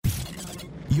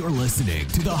You're listening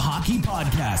to the Hockey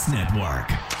Podcast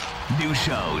Network. New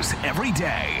shows every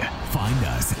day. Find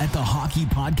us at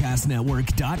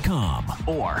thehockeypodcastnetwork.com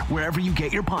or wherever you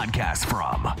get your podcasts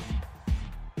from.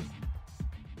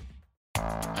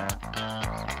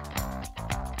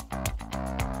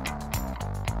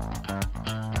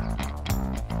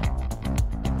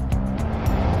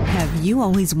 Have you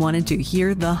always wanted to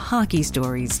hear the hockey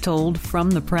stories told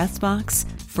from the press box?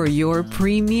 For your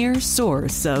premier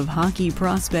source of hockey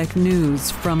prospect news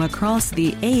from across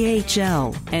the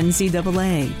AHL,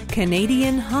 NCAA,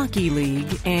 Canadian Hockey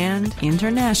League, and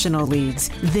international leagues,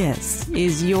 this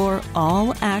is your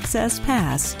all-access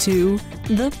pass to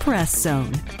The Press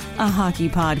Zone, a hockey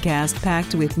podcast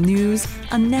packed with news,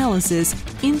 analysis,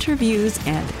 interviews,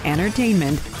 and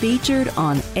entertainment featured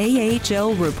on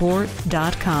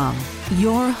AHLReport.com.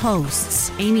 Your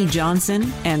hosts, Amy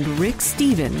Johnson and Rick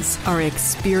Stevens, are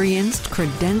experienced,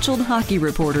 credentialed hockey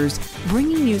reporters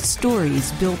bringing you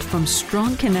stories built from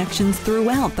strong connections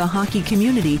throughout the hockey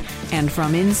community and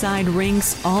from inside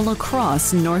rinks all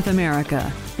across North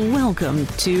America. Welcome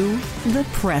to The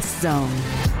Press Zone.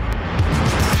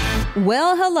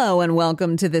 Well, hello, and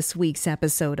welcome to this week's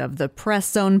episode of the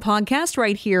Press Zone podcast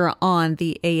right here on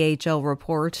the AHL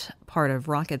Report, part of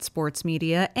Rocket Sports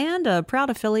Media and a proud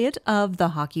affiliate of the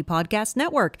Hockey Podcast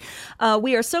Network.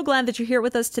 We are so glad that you're here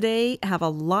with us today. Have a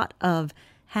lot of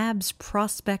Habs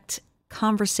prospect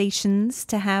conversations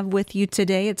to have with you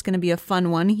today. It's going to be a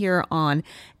fun one here on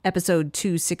episode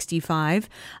 265.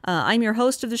 I'm your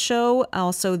host of the show,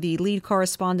 also the lead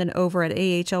correspondent over at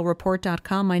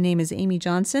ahlreport.com. My name is Amy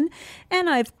Johnson, and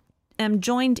I am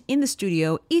joined in the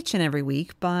studio each and every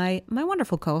week by my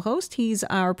wonderful co-host. He's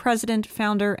our president,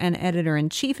 founder, and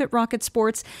editor-in-chief at Rocket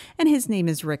Sports, and his name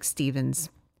is Rick Stevens.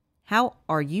 How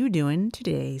are you doing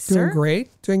today, sir? Doing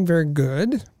great. Doing very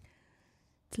good.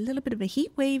 It's a little bit of a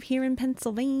heat wave here in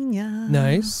Pennsylvania.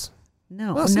 Nice.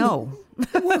 No, well, no.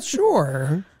 Well,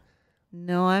 sure.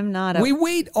 No, I'm not. We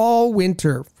wait all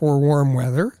winter for warm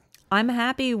weather. I'm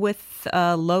happy with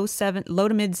low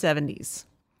to mid 70s.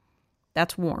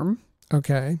 That's warm.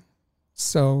 Okay.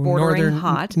 So bordering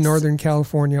hot. Northern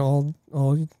California all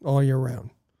year round.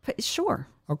 Sure.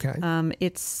 Okay.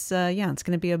 It's going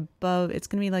to be above. It's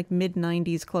going to be like mid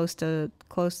 90s,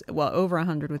 over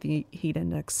 100 with the heat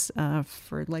index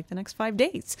for like the next 5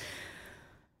 days.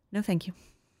 No, thank you.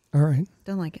 All right.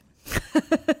 Don't like it.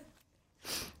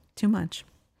 Too much.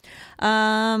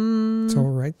 So we'll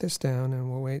write this down and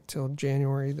we'll wait till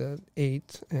January the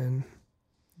 8th, and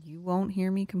you won't hear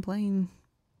me complain.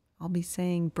 I'll be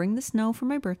saying, bring the snow for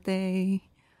my birthday.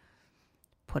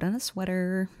 Put on a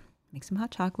sweater. Make some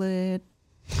hot chocolate.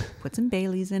 Put some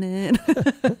Baileys in it.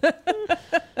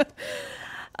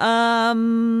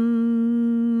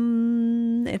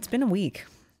 It's been a week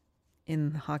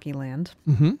in hockey land.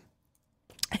 Mm-hmm.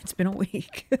 It's been a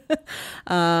week.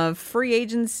 Free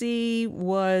agency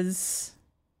was,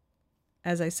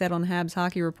 as I said on Habs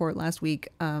Hockey Report last week,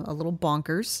 a little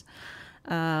bonkers.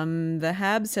 The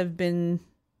Habs have been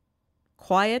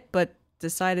quiet, but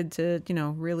decided to,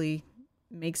 really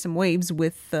make some waves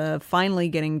with finally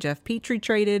getting Jeff Petrie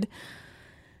traded.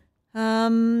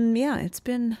 It's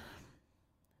been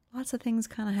lots of things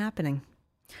kind of happening.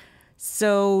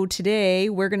 So today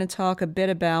we're going to talk a bit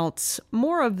about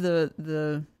more of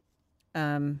the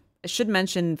I should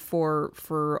mention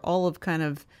for all of kind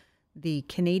of the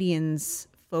Canadians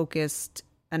focused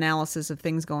analysis of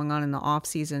things going on in the off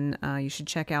season. You should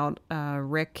check out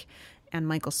Rick and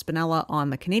Michael Spinella on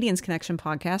the Canadians Connection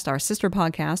podcast, our sister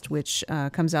podcast, which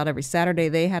comes out every Saturday.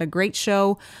 They had a great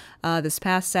show this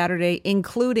past Saturday,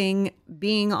 including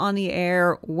being on the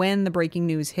air when the breaking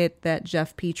news hit that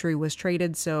Jeff Petrie was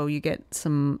traded. So you get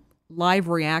some live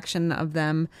reaction of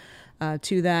them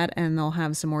to that, and they'll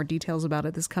have some more details about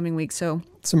it this coming week. So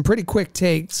some pretty quick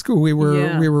takes. We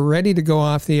were ready to go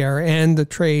off the air, and the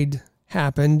trade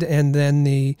happened, and then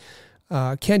the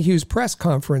Kent Hughes press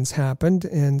conference happened,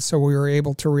 and so we were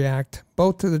able to react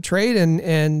both to the trade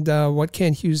and what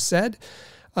Kent Hughes said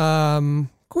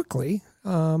quickly.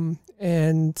 And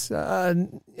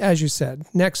as you said,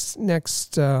 next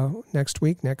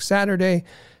week, next Saturday,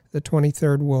 the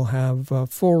 23rd, we'll have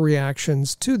full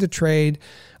reactions to the trade.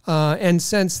 And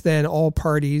since then, all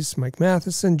parties, Mike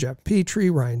Matheson, Jeff Petrie,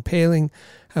 Ryan Poehling,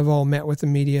 have all met with the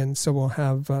media, and so we'll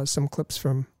have some clips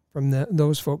from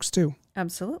those folks too.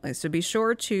 Absolutely. So be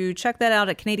sure to check that out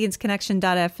at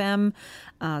CanadiansConnection.fm.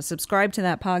 Subscribe to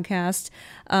that podcast.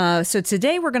 So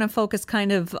today we're going to focus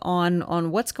kind of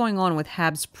on what's going on with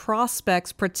Habs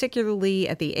prospects, particularly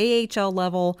at the AHL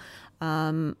level.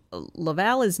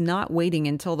 Laval is not waiting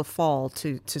until the fall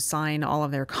to sign all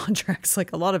of their contracts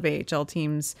like a lot of AHL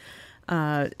teams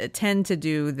tend to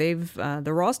do.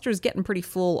 The roster is getting pretty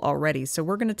full already. So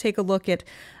we're going to take a look at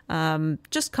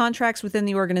just contracts within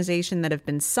the organization that have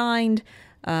been signed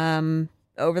over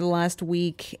the last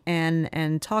week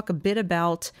and talk a bit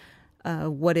about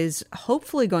what is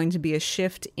hopefully going to be a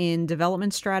shift in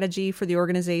development strategy for the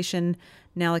organization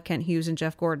now that Kent Hughes and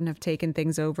Jeff Gordon have taken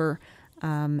things over,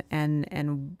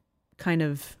 and kind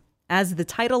of, as the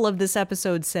title of this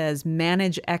episode says,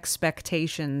 manage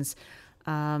expectations,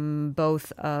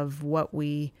 both of what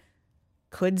we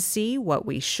could see, what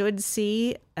we should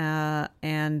see,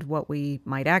 and what we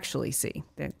might actually see.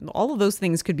 All of those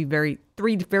things could be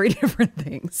three very different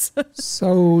things.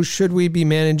 So should we be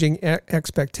managing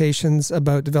expectations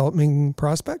about developing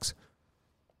prospects?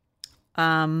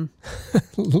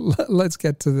 Let's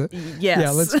get to the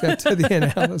let's get to the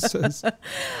analysis.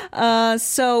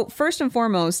 So first and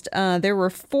foremost, there were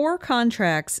 4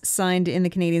 contracts signed in the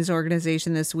Canadiens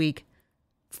organization this week.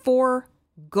 4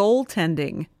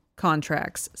 goaltending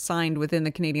contracts signed within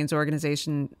the Canadiens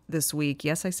organization this week.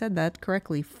 Yes, I said that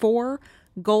correctly. 4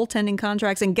 goaltending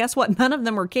contracts. And guess what? None of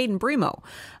them were Cayden Primeau.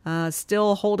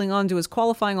 Still holding on to his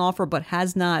qualifying offer, but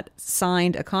has not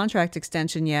signed a contract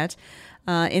extension yet.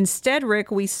 Instead,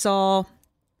 Rick, we saw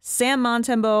Sam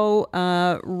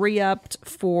Montembeault re-upped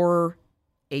for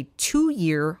a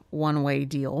 2-year one-way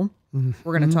deal. Mm-hmm.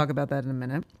 We're going to talk about that in a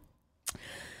minute.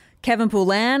 Kevin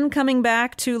Poulin coming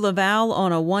back to Laval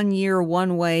on a 1-year,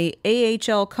 one-way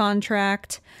AHL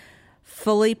contract.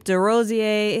 Philippe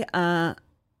Desrosiers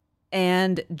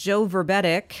and Joe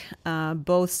Vrbetic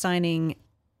both signing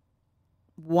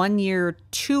 1-year,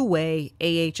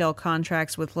 2-way AHL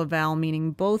contracts with Laval,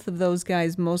 meaning both of those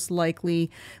guys most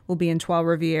likely will be in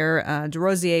Trois-Rivières.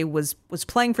 Desrosiers was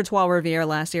playing for Trois-Rivières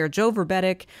last year. Joe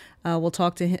Vrbetic, we'll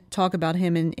talk about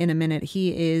him in a minute.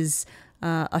 He is,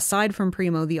 aside from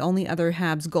Primeau, the only other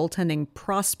Habs goaltending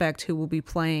prospect who will be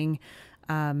playing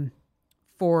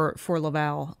for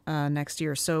Laval next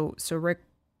year. So Rick,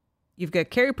 you've got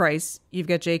Carey Price, you've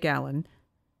got Jake Allen,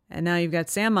 and now you've got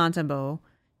Sam Montembeault.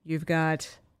 You've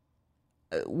got,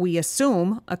 we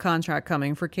assume, a contract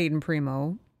coming for Cayden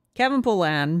Primeau, Kevin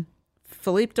Poulin,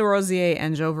 Philippe Desrosiers,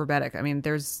 and Joe Vrbetic. I mean,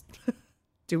 do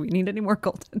we need any more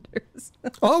goaltenders?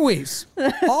 Always.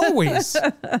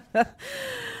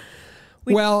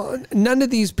 Well, none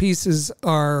of these pieces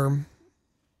are,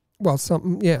 there's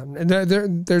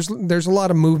a lot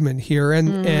of movement here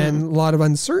and a lot of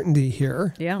uncertainty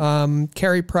here. Yeah.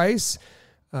 Carey Price,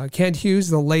 Kent Hughes,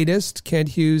 the latest. Kent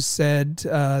Hughes said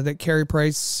that Carey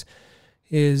Price,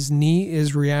 his knee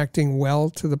is reacting well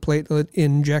to the platelet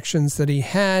injections that he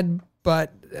had,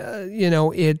 but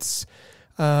it's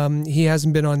he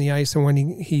hasn't been on the ice, and when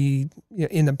he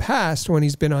in the past when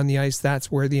he's been on the ice,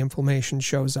 that's where the inflammation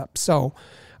shows up. So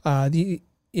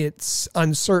it's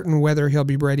uncertain whether he'll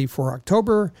be ready for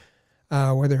October,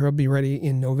 whether he'll be ready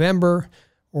in November,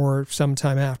 or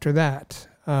sometime after that.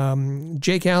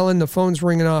 Jake Allen, the phone's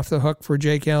ringing off the hook for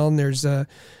Jake Allen. There's a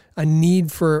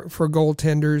need for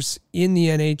goaltenders in the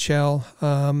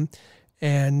NHL,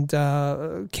 and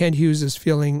Kent Hughes is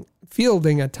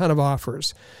fielding a ton of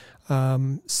offers.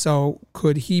 So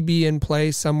could he be in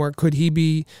play somewhere? Could he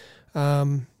be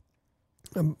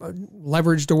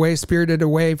leveraged away, spirited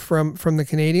away from the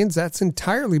Canadiens? That's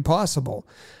entirely possible.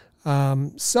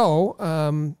 Sam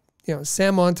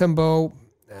Montembeault.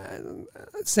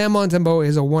 Sam Montembeault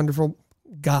is a wonderful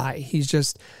guy. He's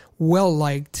just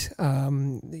well-liked.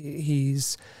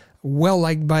 He's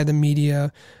well-liked by the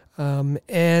media.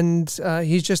 And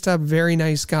he's just a very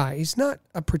nice guy. He's not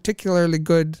a particularly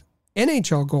good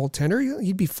NHL goaltender.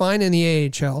 He'd be fine in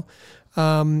the AHL.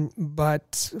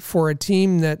 But for a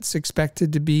team that's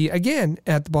expected to be, again,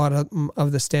 at the bottom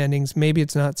of the standings, maybe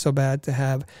it's not so bad to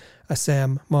have a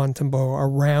Sam Montembeault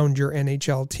around your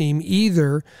NHL team,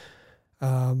 either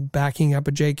backing up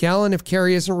a Jake Allen if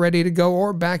Carey isn't ready to go,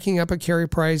 or backing up a Carey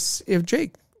Price if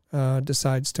Jake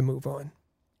decides to move on.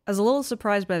 I was a little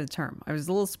surprised by the term. I was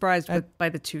a little surprised by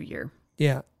the 2-year.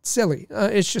 Yeah, silly.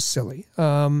 It's just silly.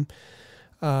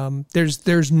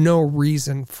 There's no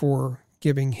reason for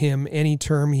giving him any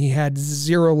term. He had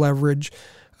zero leverage.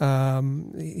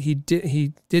 He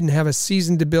didn't have a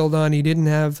season to build on. He didn't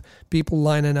have people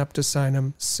lining up to sign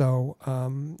him. So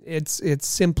it's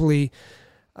simply,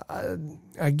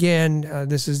 again,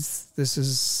 this is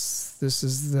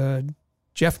the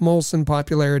Jeff Molson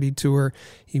popularity tour.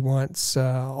 He wants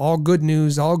all good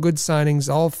news, all good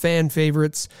signings, all fan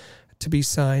favorites to be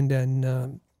signed,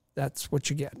 and that's what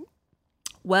you get.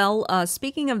 Well,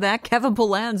 speaking of that, Kevin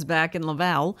Poulin's back in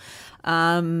Laval.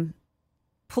 Poulin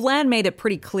made it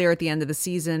pretty clear at the end of the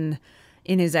season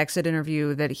in his exit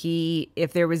interview that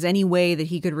if there was any way that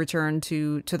he could return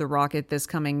to the Rocket this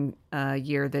coming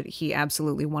year, that he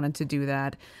absolutely wanted to do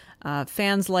that.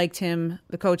 Fans liked him.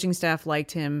 The coaching staff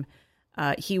liked him.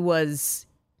 He was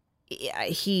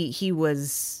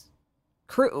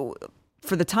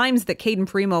for the times that Caden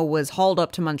Primo was hauled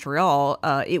up to Montreal,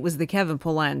 it was the Kevin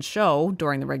Poulin show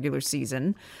during the regular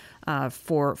season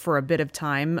for a bit of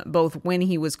time, both when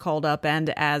he was called up and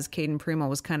as Caden Primo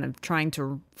was kind of trying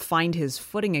to find his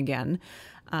footing again.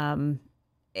 And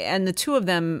the two of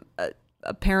them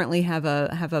apparently have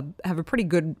a pretty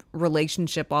good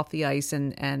relationship off the ice,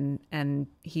 and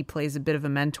he plays a bit of a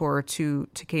mentor to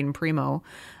Caden Primo.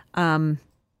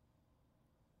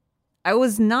 I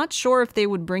was not sure if they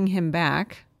would bring him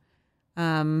back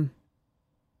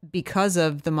because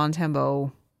of the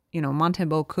Montembeault.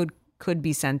 Montembeault could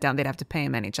be sent down. They'd have to pay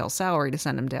him NHL salary to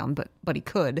send him down, but he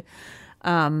could.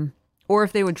 Or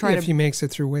if they would try if he makes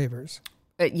it through waivers.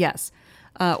 Yes.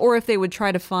 Or if they would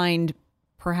try to find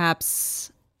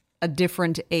perhaps a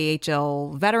different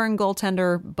AHL veteran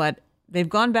goaltender, but they've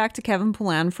gone back to Kevin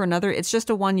Poulin for another. It's just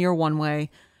a 1 year, one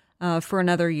way for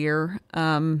another year.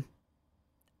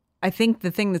 I think the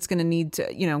thing that's going to need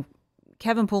to,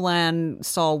 Kevin Poulin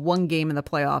saw one game in the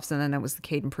playoffs, and then it was the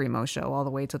Caden Primo show all the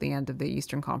way to the end of the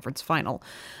Eastern Conference Final.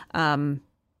 And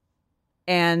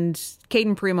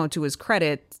Caden Primo, to his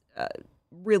credit,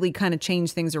 really kind of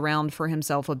changed things around for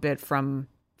himself a bit from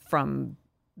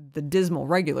the dismal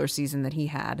regular season that he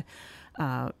had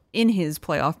in his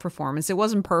playoff performance. It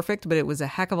wasn't perfect, but it was a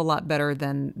heck of a lot better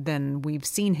than we've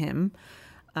seen him.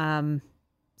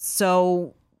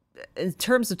 So in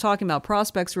terms of talking about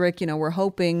prospects, Rick, we're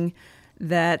hoping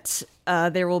that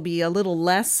there will be a little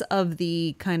less of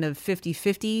the kind of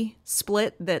 50-50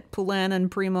 split that Poulin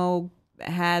and Primo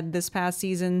had this past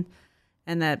season,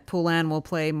 and that Poulin will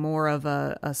play more of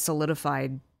a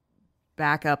solidified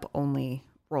backup-only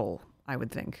role, I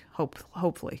would think,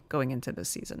 hopefully, going into this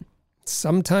season.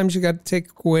 Sometimes you got to take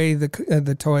away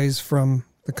the toys from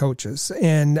the coaches,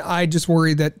 and I just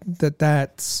worry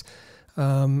that's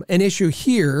an issue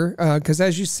here, because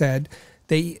as you said,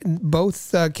 they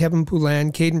both Kevin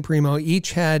Poulin, Caden Primo,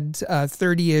 each had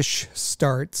 30-ish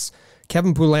starts.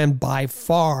 Kevin Poulin by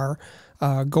far,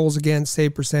 goals against,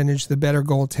 save percentage, the better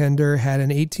goaltender, had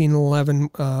an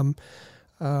 18-11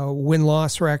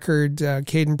 win-loss record.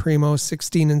 Caden Primo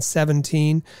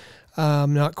 16-17,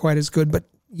 not quite as good, but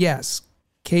yes,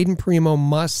 Caden Primo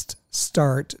must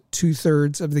start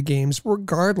 2/3 of the games,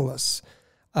 regardless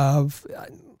of.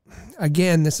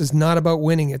 Again, this is not about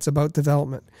winning; it's about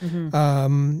development.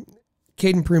 Mm-hmm.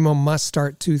 Caden Primo must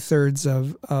start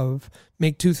 2/3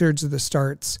 make 2/3 of the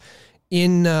starts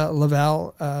in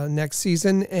Laval next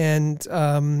season. And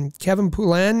Kevin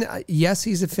Poulin, yes,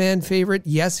 he's a fan favorite.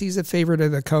 Yes, he's a favorite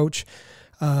of the coach.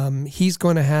 He's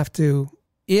going to have to,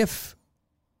 if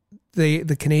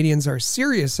the Canadians are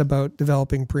serious about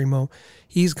developing Primo,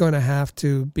 he's going to have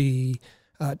to be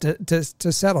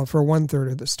to settle for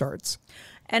 1/3 of the starts.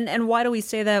 And why do we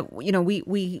say that?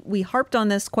 We harped on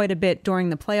this quite a bit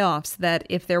during the playoffs, that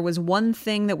if there was one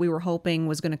thing that we were hoping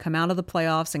was going to come out of the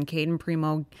playoffs and Caden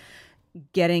Primo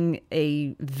getting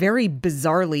a very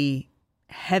bizarrely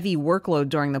heavy workload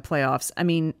during the playoffs. I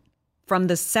mean, from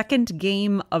the second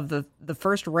game of the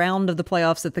first round of the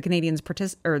playoffs that the Canadians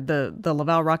the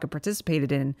Laval Rocket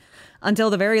participated in until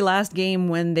the very last game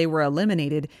when they were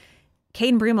eliminated,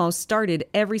 Caden Primo started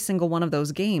every single one of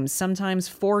those games, sometimes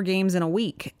 4 games in a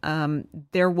week.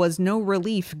 There was no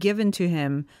relief given to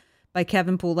him by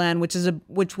Kevin Poulin, which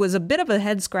was a bit of a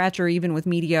head scratcher even with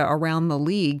media around the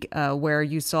league, where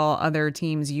you saw other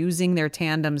teams using their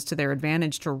tandems to their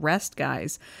advantage to rest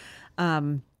guys.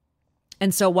 And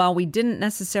so while we didn't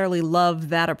necessarily love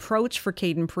that approach for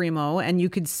Caden Primo, and you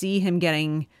could see him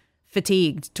getting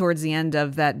fatigued towards the end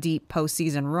of that deep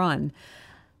postseason run,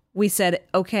 we said,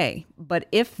 okay, but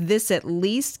if this at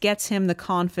least gets him the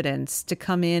confidence to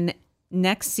come in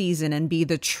next season and be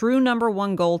the true number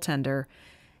one goaltender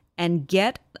and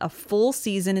get a full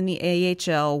season in the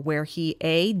AHL where he,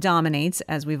 A, dominates,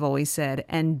 as we've always said,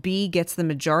 and B, gets the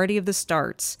majority of the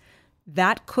starts,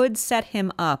 that could set him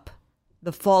up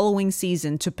the following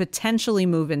season to potentially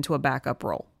move into a backup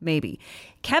role, maybe.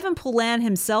 Kevin Poulin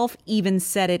himself even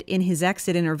said it in his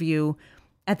exit interview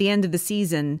at the end of the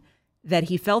season, that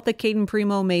he felt that Caden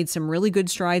Primo made some really good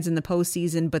strides in the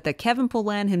postseason, but that Kevin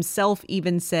Poulin himself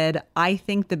even said, I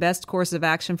think the best course of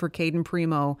action for Caden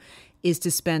Primo is to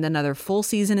spend another full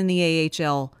season in the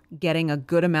AHL getting a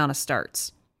good amount of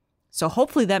starts. So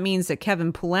hopefully that means that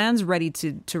Kevin Poulin's ready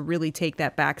to really take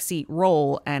that backseat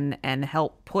role and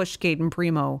help push Caden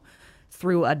Primo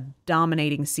through a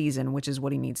dominating season, which is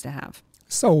what he needs to have.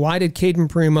 So why did Cayden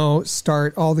Primeau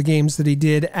start all the games that he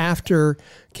did after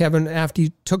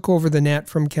he took over the net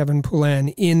from Kevin Poulin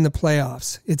in the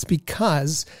playoffs? It's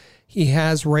because he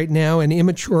has right now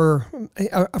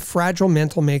a fragile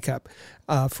mental makeup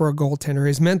for a goaltender.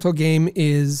 His mental game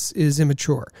is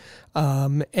immature.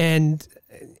 And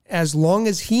as long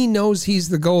as he knows he's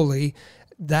the goalie,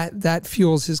 that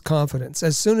fuels his confidence.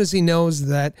 As soon as he knows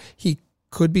that he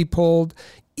could be pulled,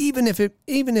 even if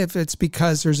it's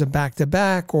because there's a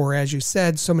back-to-back, or as you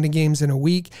said, so many games in a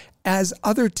week, as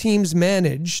other teams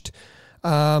managed,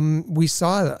 we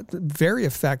saw very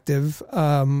effective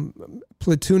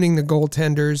platooning the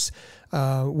goaltenders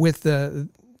with the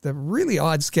really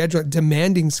odd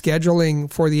demanding scheduling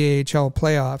for the AHL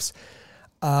playoffs.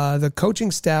 The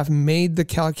coaching staff made the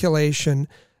calculation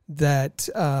that,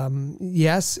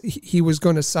 yes, he was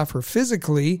going to suffer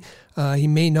physically. He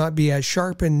may not be as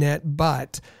sharp in net,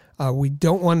 but we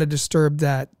don't want to disturb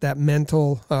that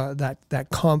mental, that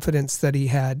confidence that he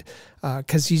had,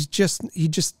 because he just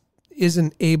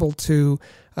isn't able to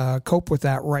cope with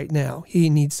that right now. He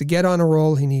needs to get on a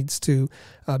roll. He needs to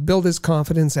build his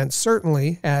confidence, and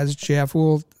certainly, as Jeff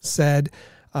Wool said,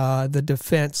 the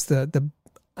defense,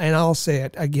 and I'll say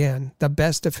it again, the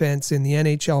best defense in the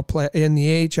AHL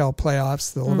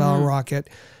playoffs, the Laval Rocket,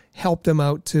 helped him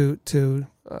out to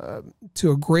a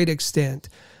great extent.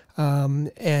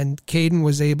 And Cayden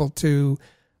was able to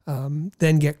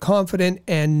then get confident,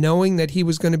 and knowing that he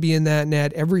was going to be in that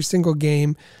net every single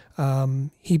game,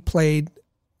 he played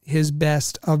his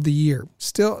best of the year.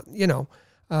 Still,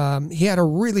 he had a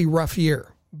really rough year,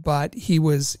 but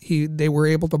they were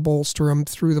able to bolster him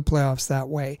through the playoffs that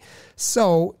way.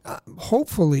 So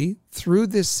hopefully through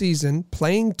this season,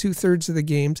 playing 2/3 of the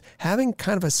games, having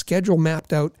kind of a schedule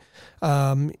mapped out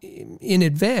in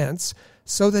advance,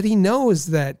 so that he knows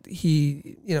that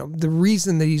the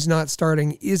reason that he's not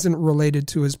starting isn't related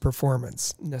to his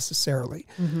performance necessarily.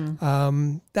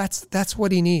 That's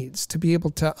what he needs to be able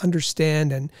to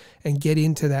understand and get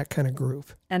into that kind of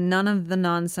groove. And none of the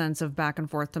nonsense of back and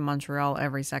forth to Montreal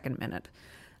every second minute.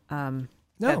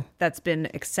 No. That's been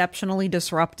exceptionally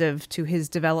disruptive to his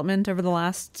development over the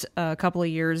last couple of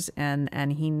years,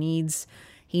 and he needs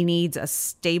a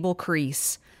stable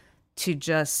crease to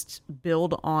just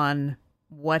build on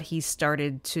what he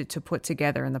started to put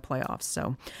together in the playoffs.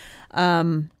 So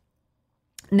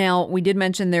now, we did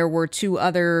mention there were two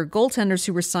other goaltenders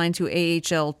who were signed to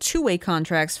AHL two-way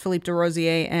contracts, Philippe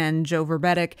Desrosiers and Joe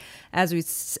Vrbetic. As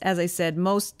I said,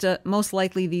 most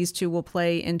likely these two will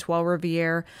play in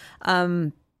Trois-Rivières.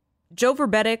 Joe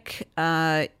Vrbetic,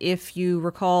 if you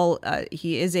recall,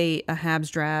 he is a Habs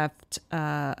draft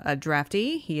a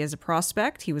draftee. He is a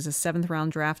prospect. He was a 7th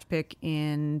round draft pick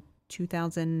in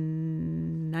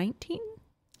 2019?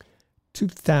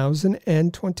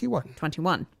 2021.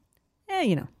 21.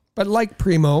 But like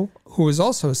Primeau, who was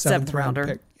also a 7th round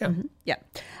pick. Yeah. Mm-hmm. Yeah.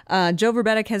 Joe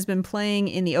Vrbetic has been playing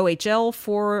in the OHL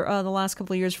for the last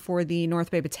couple of years for the North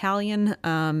Bay Battalion.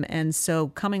 And so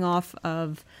coming off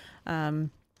of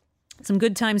some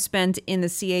good time spent in the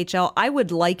CHL, I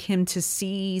would like him to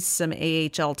see some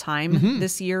AHL time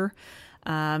this year.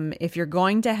 If you're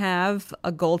going to have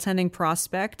a goaltending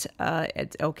prospect,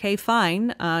 it's okay,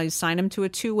 fine. Sign him to a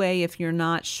two-way if you're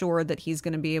not sure that he's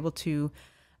going to be able to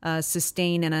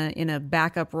sustain in a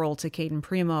backup role to Cayden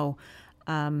Primeau.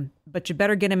 But you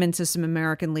better get him into some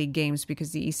American League games,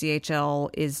 because the ECHL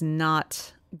is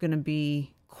not going to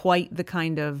be quite the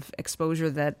kind of exposure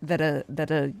that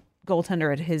a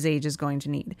goaltender at his age is going to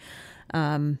need.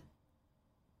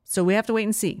 So we have to wait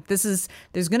and see. There's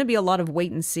going to be a lot of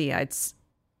wait and see.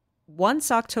 Once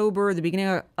the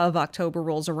beginning of October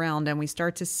rolls around and we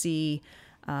start to see,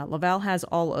 Laval has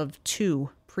all of 2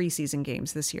 preseason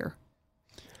games this year.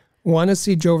 Want to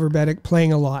see Joe Vrbetic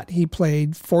playing a lot. He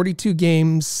played 42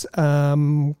 games a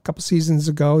couple seasons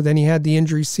ago. Then he had the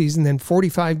injury season, then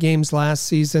 45 games last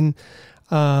season.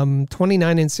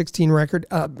 29-16 record,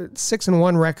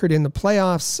 6-1 record in the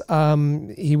playoffs.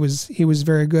 He was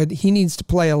very good. He needs to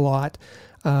play a lot.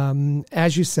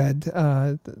 As you said,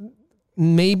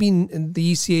 maybe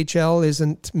the ECHL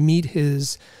isn't meet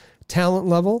his talent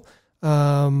level.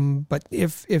 But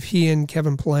if he and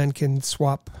Kevin Poulin can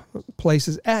swap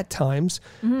places at times,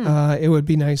 it would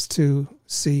be nice to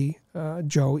see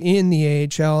Joe in the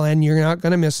AHL, and you're not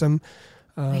going to miss him.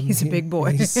 He's a big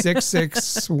boy. He's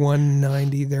 6'6",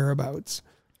 190 thereabouts.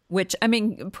 Which,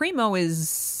 Primeau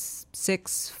is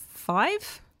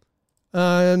 6'5"?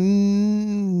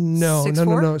 No,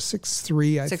 6'4"? no,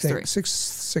 6'3", I think.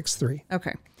 6'3".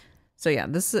 Okay. So yeah,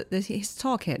 he's a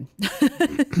tall kid.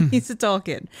 He's a tall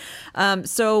kid.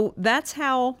 So that's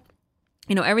how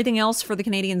Everything else for the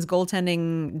Canadiens'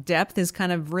 goaltending depth is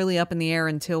kind of really up in the air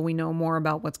until we know more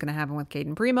about what's going to happen with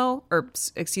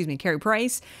Carey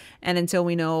Price, and until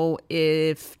we know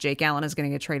if Jake Allen is going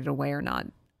to get traded away or not.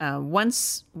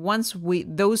 Once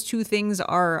those two things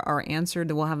are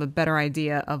answered, we'll have a better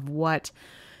idea of what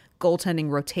goaltending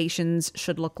rotations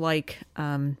should look like.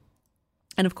 And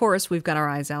of course, we've got our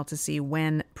eyes out to see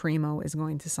when Primo is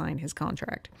going to sign his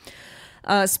contract.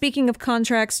 Speaking of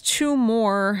contracts, two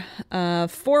more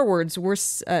forwards were,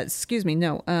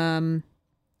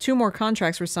 two more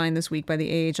contracts were signed this week by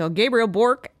the AHL. Gabriel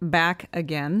Bourque back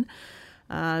again.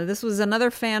 This was another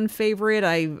fan favorite.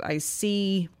 I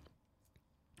see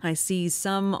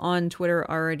some on Twitter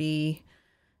already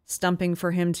stumping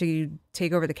for him to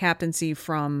take over the captaincy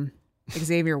from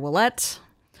Xavier Ouellet.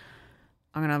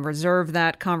 I'm going to reserve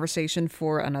that conversation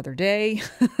for another day.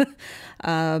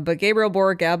 But Gabriel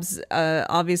Bourque,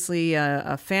 obviously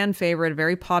a fan favorite,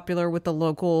 very popular with the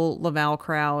local Laval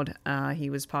crowd. He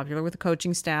was popular with the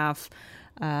coaching staff.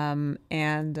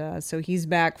 So he's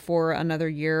back for another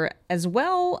year, as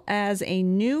well as a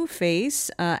new face,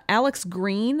 Alex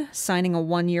Green, signing a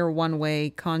 1-year, one-way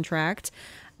contract.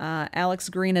 Alex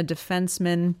Green, a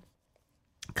defenseman,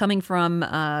 coming from,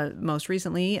 most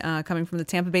recently, coming from the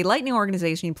Tampa Bay Lightning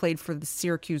organization. He played for the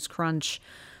Syracuse Crunch.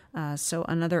 So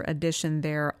another addition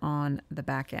there on the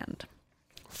back end.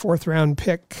 4th round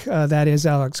pick, that is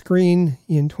Alex Green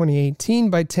in 2018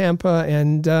 by Tampa.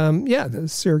 And the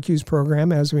Syracuse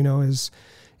program, as we know, is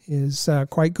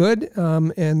quite good.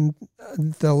 And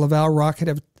the Laval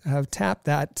Rocket have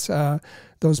tapped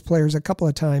those players a couple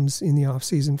of times in the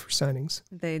offseason for signings.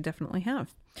 They definitely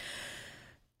have.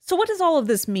 So what does all of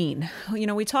this mean?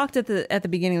 We talked at the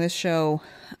beginning of the show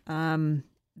that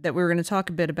we were going to talk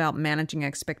a bit about managing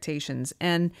expectations,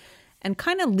 and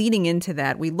kind of leading into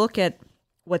that, we look at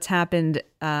what's happened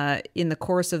in the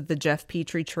course of the Jeff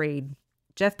Petrie trade.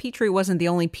 Jeff Petrie wasn't the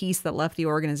only piece that left the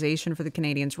organization for the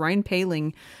Canadiens. Ryan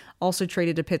Poehling also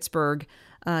traded to Pittsburgh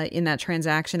in that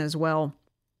transaction as well.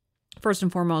 First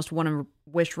and foremost, want to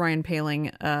wish Ryan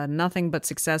Poehling nothing but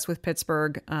success with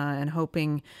Pittsburgh, and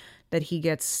hoping that he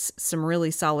gets some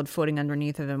really solid footing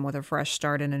underneath of him with a fresh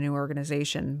start in a new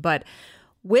organization. But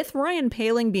with Ryan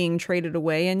Poehling being traded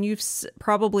away, and you've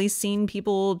probably seen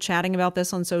people chatting about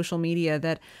this on social media,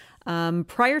 that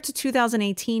prior to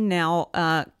 2018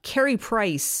 now, Carey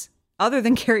Price, other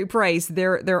than Carey Price,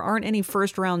 there aren't any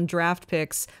first-round draft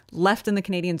picks left in the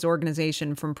Canadiens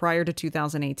organization from prior to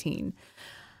 2018.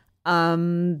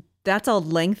 That's a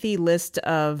lengthy list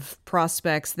of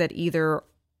prospects that either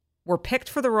were picked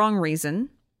for the wrong reason,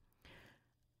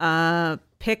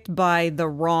 picked by the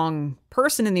wrong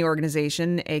person in the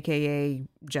organization, aka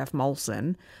Jeff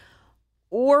Molson,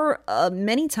 or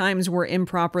many times were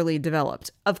improperly developed.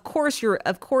 Of course,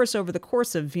 over the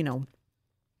course of 10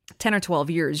 or 12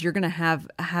 years, you're going to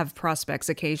have prospects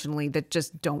occasionally that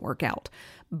just don't work out.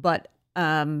 But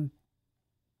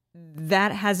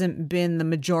that hasn't been the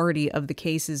majority of the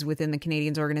cases within the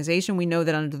Canadiens organization. We know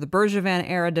that under the Bergevin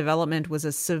era, development was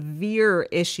a severe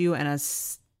issue and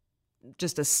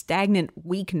just a stagnant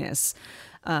weakness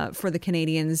for the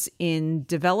Canadiens in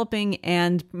developing,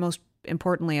 and most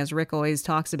importantly, as Rick always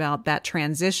talks about, that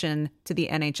transition to the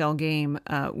NHL game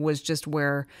was just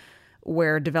where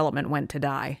development went to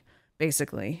die,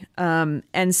 basically.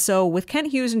 And so with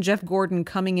Kent Hughes and Jeff Gordon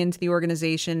coming into the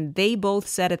organization, they both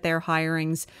said at their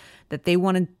hirings that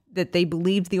they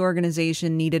believed the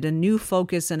organization needed a new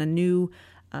focus and a new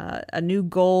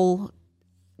goal,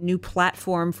 new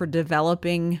platform for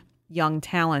developing young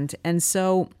talent. And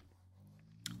so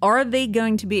are they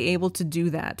going to be able to do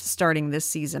that starting this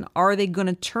season? Are they going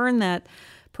to turn that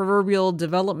proverbial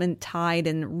development tide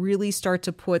and really start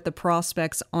to put the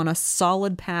prospects on a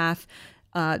solid path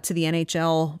to the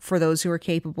NHL for those who are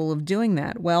capable of doing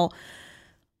that? Well,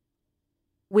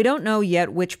 we don't know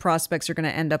yet which prospects are going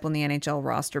to end up on the NHL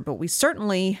roster, but we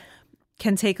certainly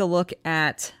can take a look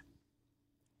at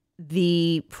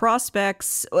the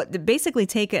prospects, basically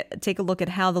take a look at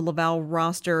how the Laval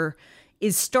roster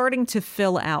is starting to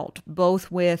fill out,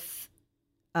 both with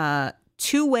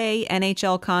two-way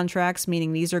NHL contracts,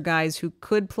 meaning these are guys who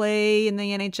could play in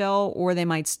the NHL, or they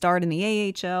might start in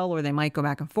the AHL, or they might go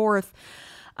back and forth,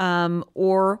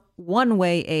 or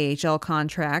one-way AHL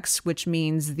contracts, which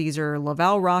means these are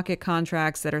Laval Rocket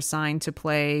contracts that are signed to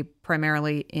play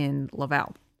primarily in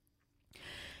Laval.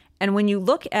 And when you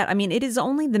look at, it is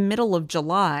only the middle of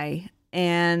July,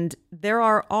 and there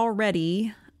are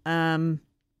already 6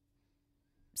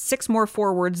 more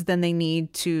forwards than they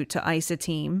need to ice a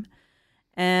team.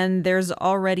 And there's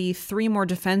already 3 more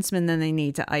defensemen than they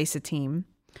need to ice a team.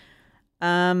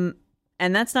 And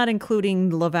And that's not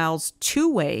including Laval's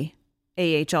two-way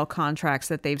AHL contracts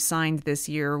that they've signed this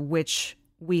year, which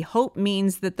we hope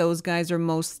means that those guys are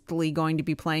mostly going to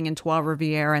be playing in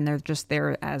Trois-Rivières, and they're just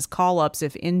there as call-ups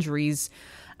if injuries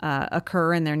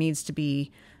occur and there needs to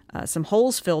be some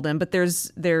holes filled in. But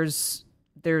there's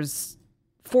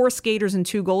 4 skaters and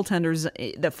 2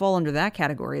 goaltenders that fall under that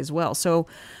category as well. So,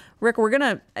 Rick, we're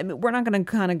not going to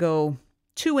kind of go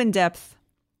too in depth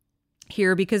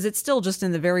here because it's still just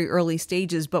in the very early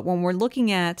stages. But when we're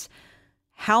looking at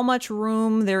how much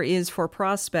room there is for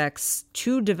prospects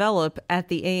to develop at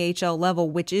the AHL level,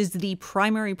 which is the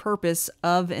primary purpose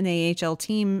of an AHL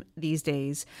team these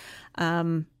days,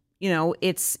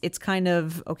 it's kind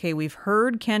of, okay, we've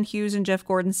heard Kent Hughes and Jeff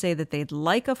Gordon say that they'd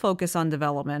like a focus on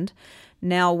development.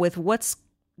 Now, with what's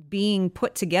being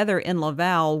put together in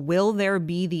Laval, will there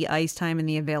be the ice time and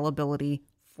the availability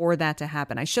for that to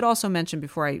happen? I should also mention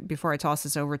before I toss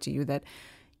this over to you that,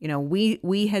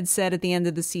 we had said at the end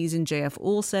of the season, JF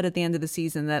Uhl said at the end of the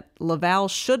season, that Laval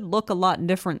should look a lot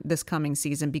different this coming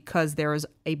season because there is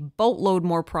a boatload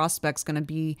more prospects going to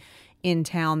be in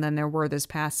town than there were this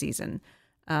past season.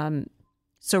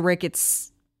 So, Rick,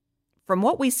 it's from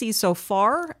what we see so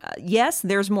far, yes,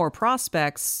 there's more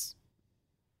prospects,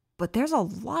 but there's a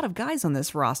lot of guys on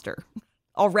this roster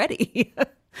already.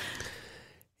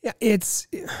 Yeah, it's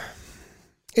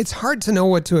hard to know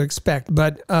what to expect,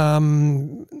 but at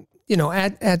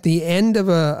the end of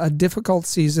a difficult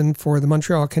season for the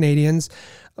Montreal Canadiens,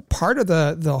 part of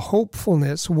the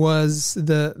hopefulness was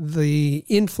the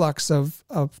influx of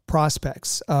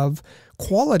prospects, of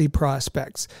quality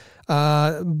prospects.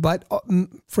 But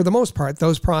for the most part,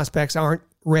 those prospects aren't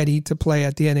ready to play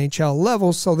at the NHL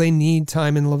level, so they need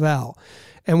time in Laval.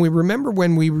 And we remember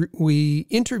when we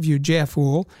interviewed Jeff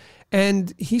Uhl,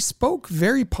 and he spoke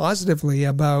very positively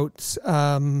about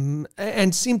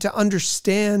and seemed to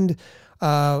understand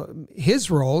his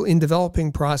role in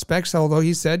developing prospects, although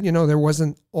he said, there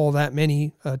wasn't all that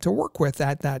many to work with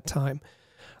at that time.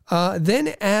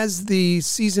 Then as the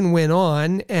season went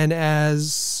on and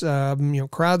as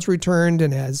crowds returned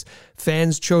and as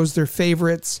fans chose their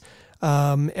favorites,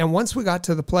 and once we got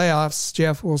to the playoffs,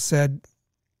 Jeff Uhl said,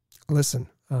 listen,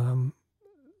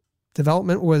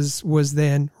 development was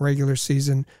then regular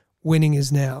season, winning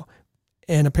is now.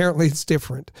 And apparently it's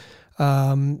different.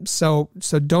 So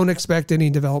don't expect any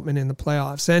development in the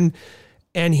playoffs.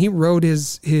 And he rode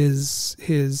his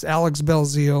Alex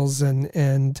Belzils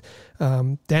and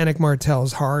Danik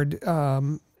Martels hard.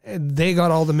 They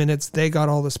got all the minutes. They got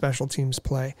all the special teams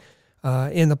play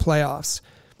in the playoffs.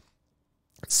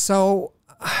 So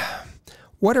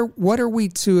what are we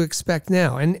to expect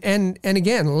now? And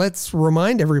again, let's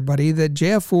remind everybody that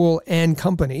JF Uhl and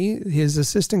company, his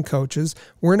assistant coaches,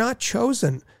 were not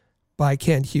chosen by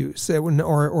Kent Hughes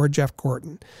or Jeff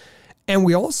Gordon. And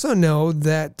we also know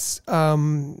that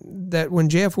that when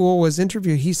JF Uhl was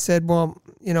interviewed, he said, well,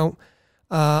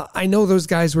 I know those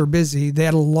guys were busy. They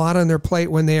had a lot on their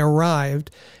plate when they arrived.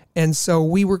 And so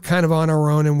we were kind of on our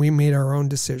own and we made our own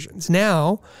decisions.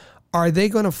 Now, are they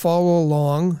going to follow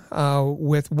along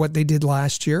with what they did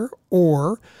last year?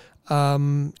 Or,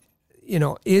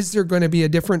 is there going to be a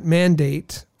different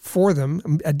mandate for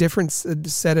them, a different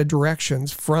set of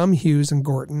directions from Hughes and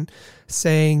Gordon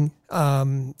saying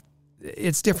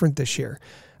it's different this year?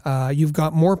 You've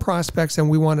got more prospects and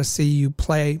we want to see you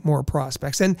play more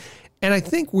prospects. And I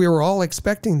think we were all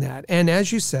expecting that. And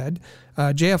as you said,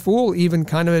 JF Uhl even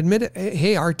kind of admitted,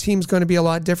 hey, our team's going to be a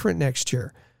lot different next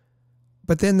year.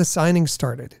 But then the signing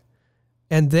started,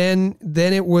 and then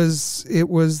it was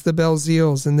the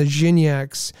Belzils and the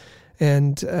Gignacs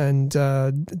and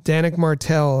Danik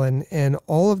Martel and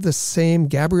all of the same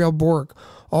Gabriel Bourque,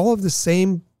 all of the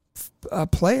same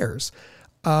players,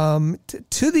 to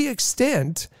the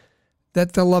extent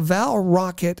that the Laval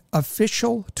Rocket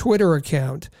official Twitter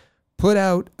account put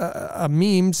out a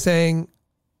meme saying,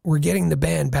 "We're getting the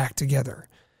band back together,"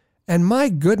 and my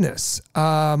goodness.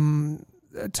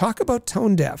 Talk about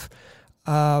tone deaf.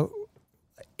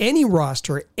 Any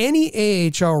roster, any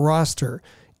AHL roster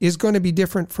is going to be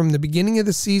different from the beginning of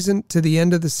the season to the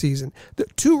end of the season. The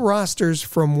two rosters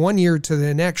from one year to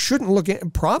the next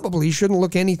probably shouldn't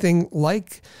look anything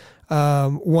like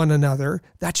one another.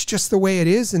 That's just the way it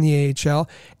is in the AHL.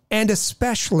 And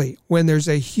especially when there's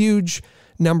a huge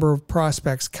number of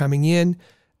prospects coming in,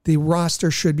 the roster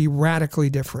should be radically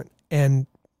different. And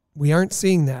we aren't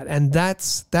seeing that, and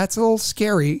that's a little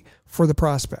scary for the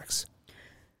prospects.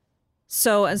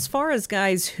 So as far as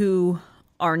guys who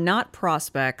are not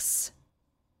prospects,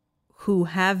 who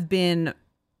have been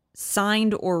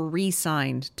signed or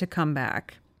re-signed to come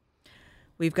back,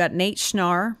 we've got Nate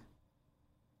Schnarr,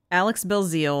 Alex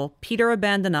Belzile, Peter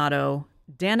Abandonado,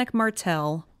 Danik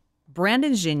Martel,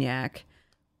 Brandon Gignac,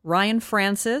 Ryan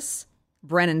Francis,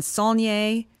 Brennan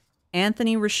Saulnier,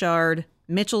 Anthony Richard,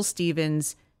 Mitchell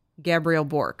Stevens, Gabriel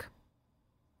Bourque.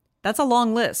 That's a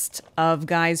long list of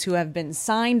guys who have been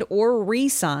signed or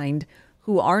re-signed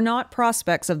who are not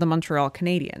prospects of the Montreal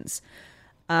Canadiens.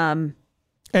 And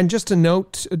just a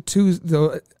note to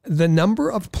the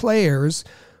number of players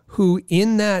who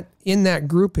in that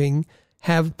grouping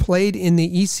have played in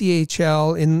the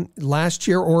ECHL in last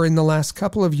year or in the last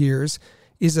couple of years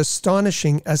is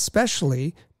astonishing,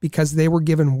 especially because they were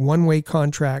given one-way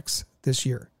contracts this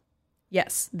year.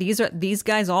 Yes, these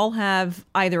guys all have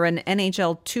either an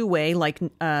NHL two-way like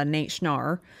Nate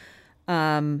Schnarr,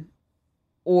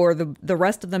 or the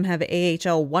rest of them have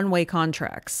AHL one-way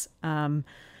contracts.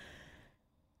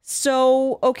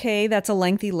 So, okay, that's a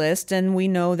lengthy list, and we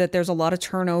know that there's a lot of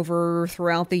turnover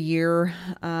throughout the year.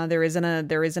 There isn't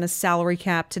a salary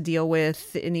cap to deal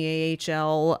with in the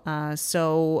AHL.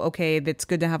 So, okay, it's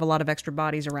good to have a lot of extra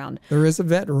bodies around. There is a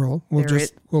vet rule.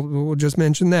 We'll just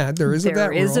mention that there is a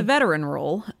vet rule. There is a veteran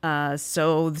rule.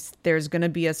 So there's going to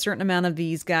be a certain amount of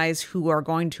these guys who are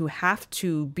going to have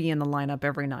to be in the lineup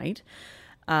every night.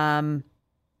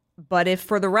 But if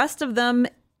for the rest of them,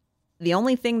 the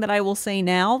only thing that I will say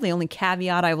now, the only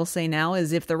caveat I will say now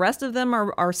is if the rest of them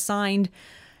are signed,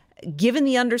 given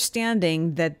the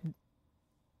understanding that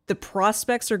the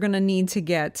prospects are going to need to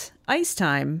get ice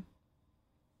time,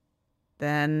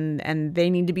 and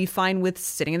they need to be fine with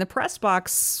sitting in the press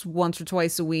box once or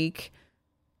twice a week,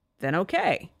 then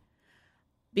okay.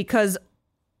 Because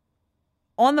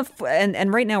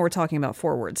and right now we're talking about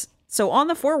forwards. So on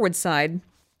the forward side,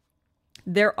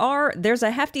 there's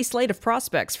a hefty slate of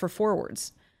prospects for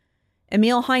forwards.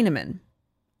 Emil Heineman,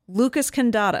 Lucas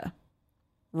Kandata,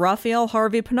 Raphael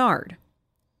Harvey-Pinard,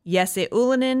 Jesse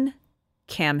Ylönen,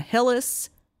 Cam Hillis,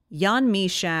 Jan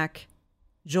Mysak,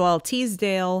 Joel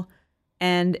Teasdale,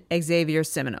 and Xavier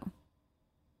Simoneau.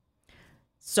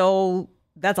 So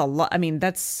that's a lot. I mean,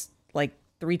 that's like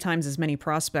 3 times as many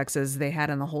prospects as they had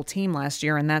in the whole team last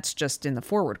year, and that's just in the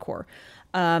forward core.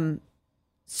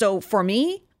 So for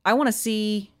me, I want to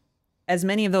see as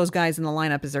many of those guys in the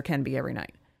lineup as there can be every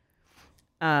night.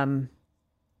 And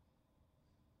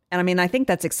I mean, I think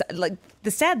that's like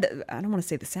I don't want to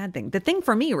say the sad thing. The thing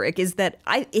for me, Rick, is that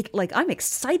I'm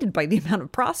excited by the amount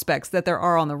of prospects that there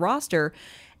are on the roster,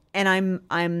 and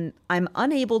I'm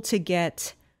unable to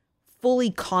get fully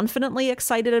confidently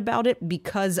excited about it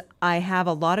because I have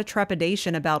a lot of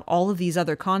trepidation about all of these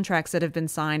other contracts that have been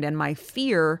signed, and my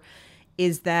fear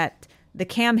is that the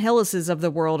Cam Hillises of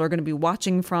the world are going to be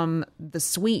watching from the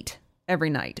suite every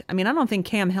night. I mean, I'm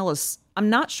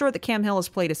not sure that Cam Hillis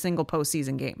played a single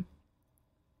postseason game.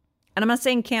 And I'm not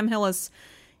saying Cam Hillis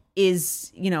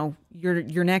is, your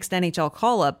next NHL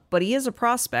call-up, but he is a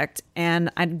prospect, and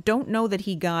I don't know that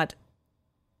he got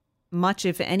much,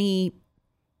 if any,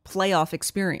 playoff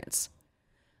experience.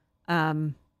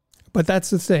 But that's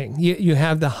the thing. You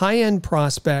have the high-end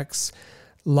prospects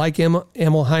like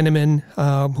Emil Heineman,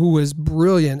 who was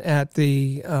brilliant at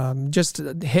the just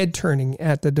head turning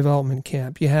at the development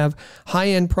camp. You have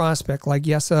high-end prospect like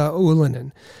Jesse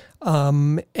Ylönen.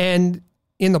 And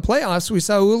in the playoffs, we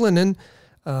saw Ylönen,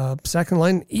 second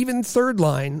line, even third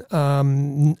line,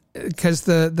 because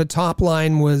the top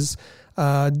line was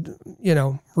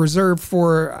reserved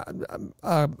for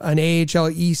an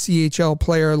AHL, ECHL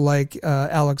player like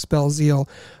Alex Belzile,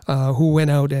 who went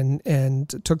out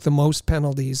and took the most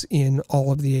penalties in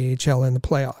all of the AHL in the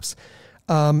playoffs.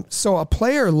 So a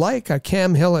player like a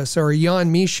Cam Hillis or a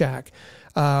Jan Mysak,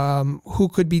 who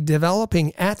could be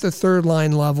developing at the third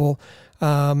line level,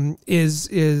 is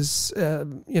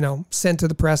sent to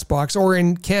the press box, or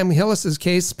in Cam Hillis's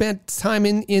case, spent time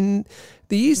in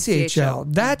the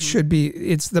ECHL. That should be,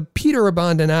 it's the Peter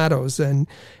Abandonados and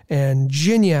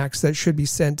Gignacs that should be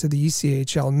sent to the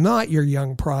ECHL, not your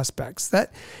young prospects.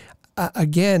 That,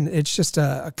 again, it's just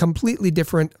a completely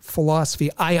different philosophy.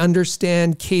 I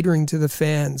understand catering to the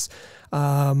fans,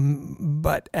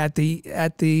 but at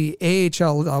the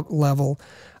AHL level,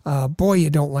 boy, you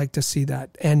don't like to see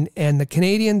that. And the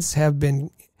Canadiens have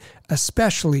been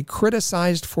especially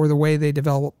criticized for the way they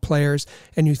develop players,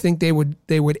 and you think they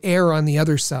would err on the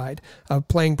other side of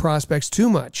playing prospects too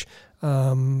much.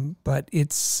 But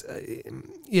it's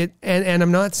and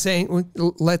I'm not saying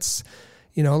let's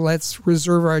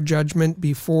reserve our judgment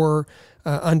before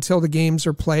until the games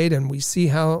are played and we see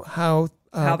how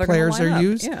players are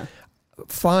used. Yeah.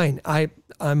 Fine,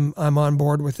 I'm on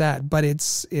board with that, but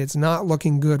it's not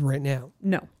looking good right now.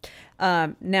 No.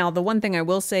 Now, the one thing I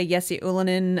will say, Jesse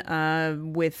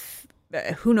Ylönen, with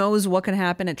who knows what can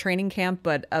happen at training camp,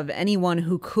 but of anyone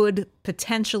who could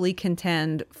potentially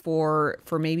contend for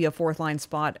maybe a fourth line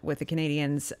spot with the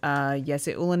Canadiens,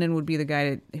 Jesse Ylönen would be the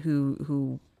guy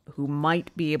who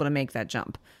might be able to make that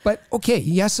jump. But okay,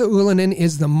 Jesse Ylönen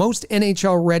is the most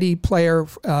NHL ready player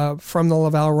from the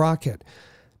Laval Rocket.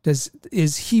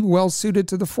 Is he well suited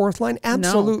to the fourth line?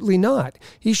 Absolutely not.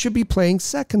 He should be playing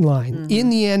second line in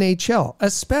the NHL,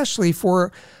 especially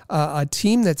for a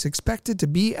team that's expected to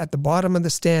be at the bottom of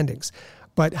the standings.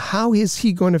 But how is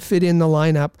he going to fit in the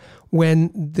lineup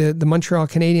when the Montreal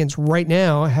Canadiens right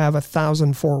now have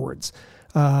 1,000 forwards,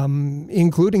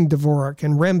 including Dvorak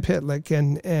and Rem Pitlick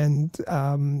and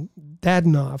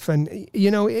Dadonov, and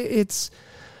it's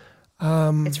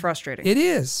frustrating. It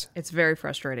is. It's very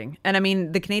frustrating. And I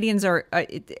mean, the Canadiens are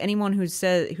anyone who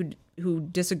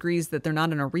disagrees that they're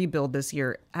not in a rebuild this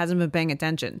year hasn't been paying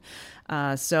attention.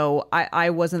 So I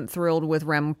wasn't thrilled with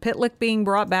Rem Pitlick being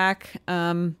brought back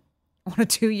on a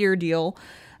 2-year deal.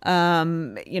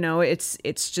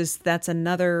 It's just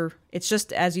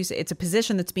as you say, it's a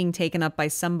position that's being taken up by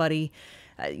somebody.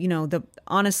 The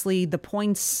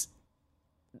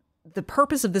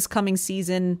purpose of this coming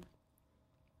season.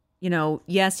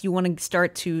 Yes, you want to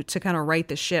start to kind of right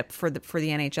the ship for the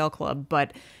NHL club,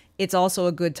 but it's also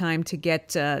a good time to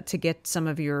get some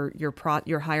of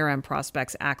your higher end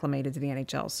prospects acclimated to the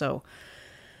NHL. So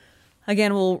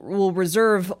again, we'll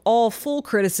reserve all full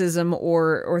criticism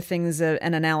or things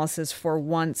and analysis for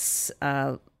once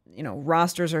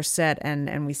rosters are set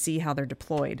and we see how they're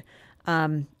deployed.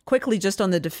 Quickly, just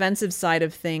on the defensive side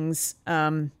of things.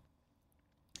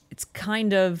 It's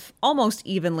kind of almost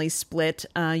evenly split.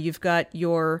 You've got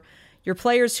your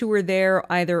players who were there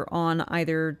either on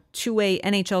two-way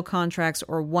NHL contracts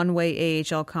or one-way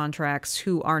AHL contracts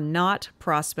who are not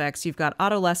prospects. You've got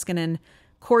Otto Leskinen,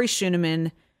 Corey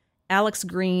Schueneman, Alex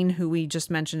Green, who we just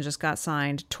mentioned just got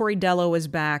signed. Tori Dello is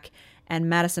back, and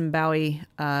Madison Bowie,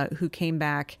 who came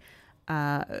back,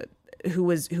 who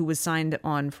was signed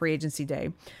on free agency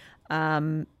day.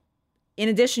 In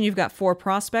addition, you've got 4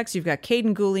 prospects. You've got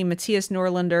Caden Gooley, Matthias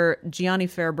Norlinder, Gianni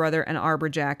Fairbrother, and Arbor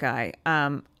Jacki.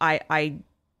 I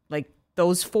like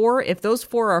those 4. If those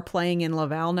 4 are playing in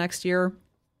Laval next year,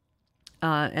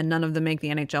 and none of them make the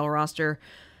NHL roster,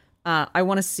 I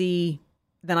want to see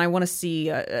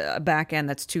a back end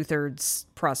that's 2/3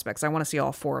 prospects. I want to see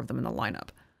all 4 of them in the lineup.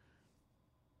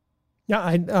 Yeah,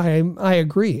 I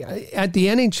agree. At the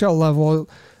NHL level.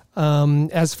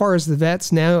 As far as the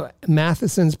vets, now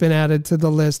Matheson's been added to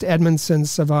the list, Edmondson,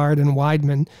 Savard, and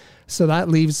Weidman. So that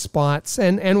leaves spots.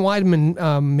 And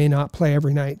Weidman may not play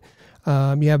every night.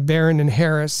 You have Barron and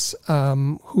Harris,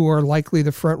 who are likely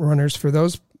the front runners for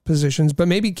those positions. But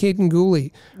maybe Caden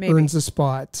Gooley earns a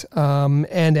spot.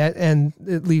 And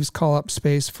it leaves call-up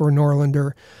space for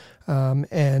Norlinder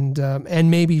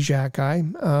and maybe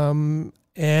Jacki.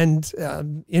 And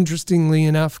interestingly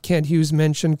enough, Kent Hughes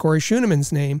mentioned Corey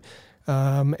Schueneman's name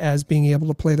as being able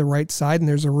to play the right side, and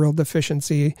there's a real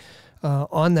deficiency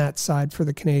on that side for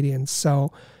the Canadiens.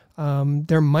 So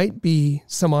there might be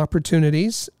some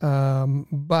opportunities,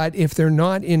 but if they're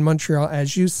not in Montreal,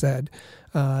 as you said,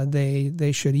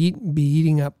 they should be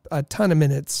eating up a ton of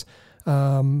minutes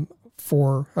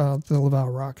for the Laval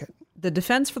Rocket. The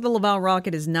defense for the Laval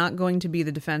Rocket is not going to be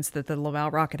the defense that the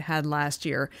Laval Rocket had last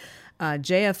year.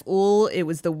 JF Uhl, it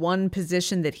was the one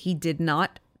position that he did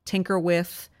not tinker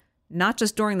with, not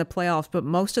just during the playoffs, but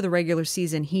most of the regular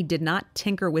season. He did not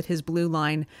tinker with his blue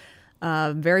line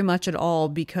very much at all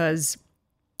because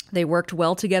they worked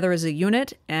well together as a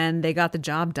unit and they got the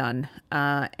job done.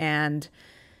 And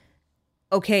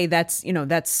okay, that's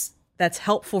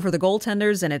helpful for the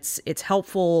goaltenders, and it's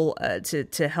helpful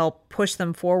to help push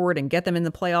them forward and get them in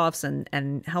the playoffs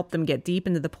and help them get deep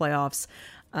into the playoffs.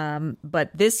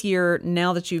 But this year,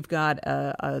 now that you've got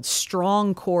a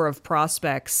strong core of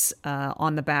prospects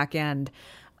on the back end,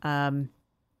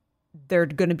 they're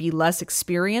going to be less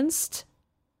experienced,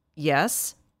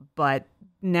 yes, but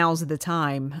now's the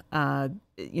time.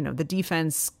 The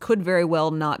defense could very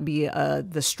well not be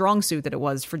the strong suit that it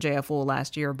was for JF Uhl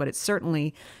last year, but it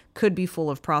certainly could be full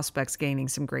of prospects gaining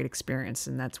some great experience,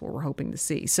 and that's what we're hoping to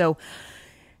see. So,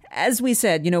 as we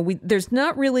said, there's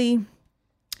not really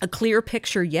a clear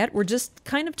picture yet. We're just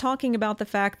kind of talking about the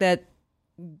fact that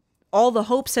all the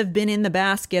hopes have been in the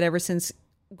basket ever since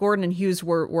Gordon and Hughes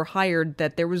were hired,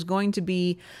 that there was going to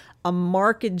be a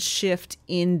marked shift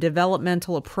in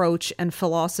developmental approach and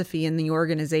philosophy in the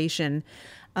organization.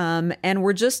 And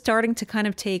we're just starting to kind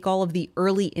of take all of the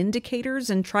early indicators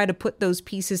and try to put those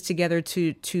pieces together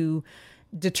to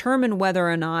determine whether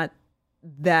or not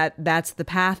that's the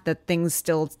path that things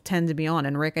still tend to be on.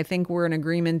 And Rick, I think we're in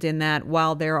agreement in that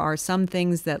while there are some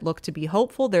things that look to be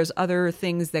hopeful, there's other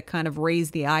things that kind of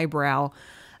raise the eyebrow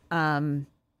and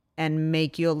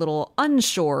make you a little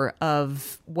unsure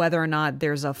of whether or not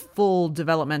there's a full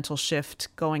developmental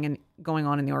shift going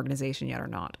on in the organization yet or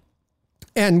not.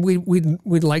 And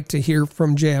we'd like to hear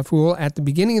from JF Houle at the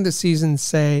beginning of the season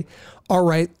say, all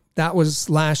right, that was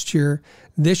last year.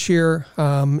 This year,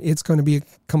 it's going to be a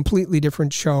completely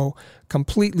different show,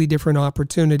 completely different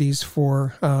opportunities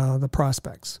for the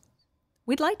prospects.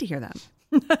 We'd like to hear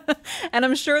that. And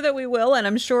I'm sure that we will. And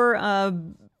I'm sure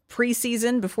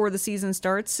preseason, before the season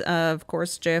starts, of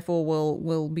course, JF Houle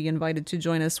will be invited to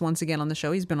join us once again on the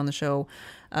show. He's been on the show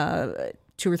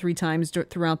 2 or 3 times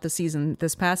throughout the season,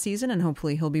 this past season, and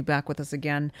hopefully he'll be back with us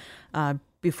again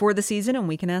before the season, and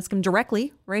we can ask him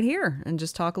directly right here and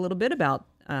just talk a little bit about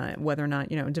whether or not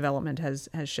development has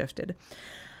shifted.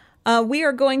 We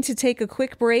are going to take a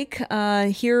quick break.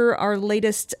 Here are our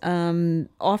latest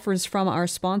offers from our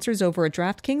sponsors over at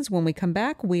DraftKings. When we come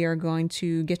back, we are going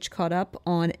to get you caught up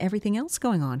on everything else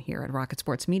going on here at Rocket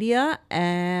Sports Media.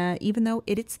 Even though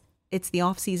it's the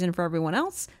off season for everyone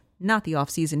else, not the off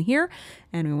season here,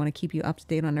 and we want to keep you up to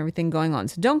date on everything going on.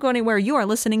 So don't go anywhere. You are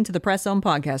listening to the Press Zone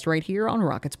podcast right here on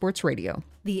Rocket Sports Radio.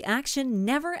 The action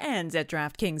never ends at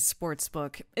DraftKings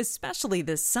Sportsbook, especially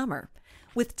this summer.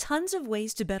 With tons of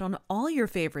ways to bet on all your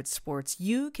favorite sports,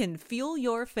 you can fuel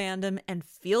your fandom and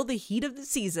feel the heat of the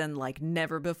season like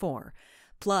never before.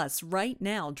 Plus, right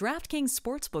now, DraftKings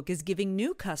Sportsbook is giving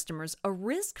new customers a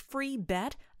risk-free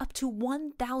bet up to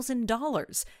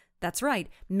 $1,000. That's right,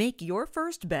 make your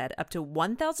first bet up to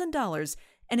 $1,000,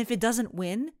 and if it doesn't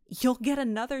win, you'll get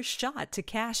another shot to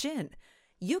cash in.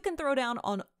 You can throw down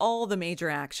on all the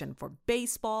major action for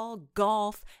baseball,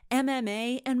 golf,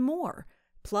 MMA, and more.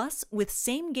 Plus, with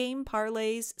same-game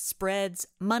parlays, spreads,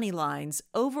 money lines,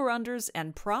 over-unders,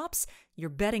 and props,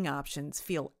 your betting options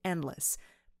feel endless.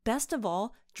 Best of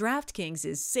all, DraftKings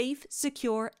is safe,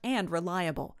 secure, and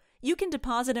reliable. You can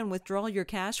deposit and withdraw your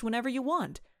cash whenever you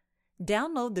want.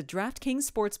 Download the DraftKings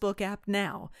Sportsbook app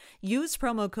now. Use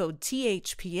promo code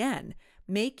THPN.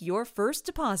 Make your first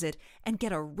deposit and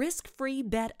get a risk-free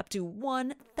bet up to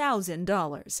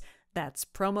 $1,000. That's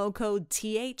promo code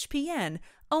THPN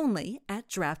only at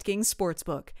DraftKings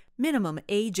Sportsbook. Minimum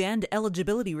age and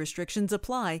eligibility restrictions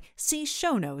apply. See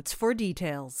show notes for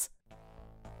details.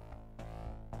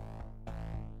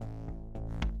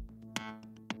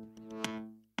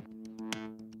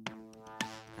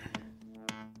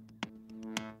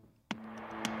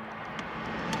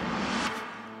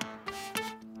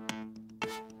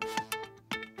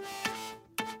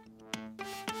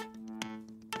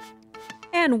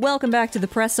 And welcome back to the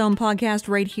Press Zone podcast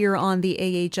right here on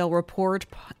the AHL Report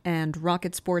and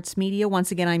Rocket Sports Media.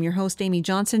 Once again, I'm your host, Amy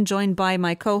Johnson, joined by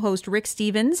my co-host, Rick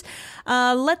Stevens.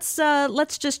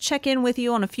 Let's just check in with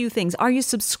you on a few things. Are you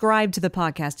subscribed to the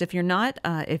podcast? If you're not,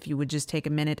 if you would just take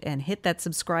a minute and hit that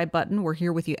subscribe button. We're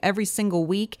here with you every single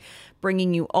week,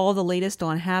 bringing you all the latest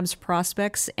on Habs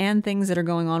prospects and things that are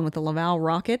going on with the Laval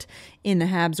Rocket in the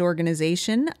Habs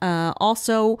organization.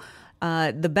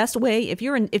 The best way, if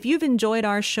you've enjoyed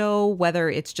our show, whether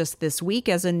it's just this week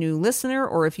as a new listener,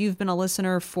 or if you've been a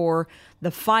listener for the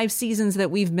 5 seasons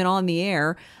that we've been on the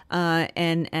air,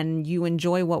 and you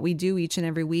enjoy what we do each and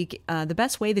every week, the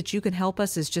best way that you can help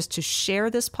us is just to share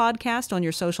this podcast on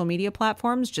your social media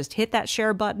platforms. Just hit that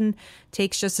share button.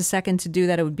 Takes just a second to do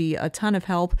that. It would be a ton of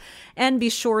help. And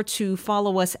be sure to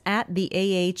follow us at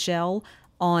the AHL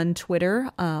on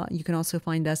Twitter. You can also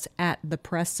find us at the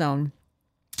Press Zone.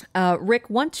 Rick,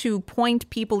 want to point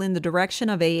people in the direction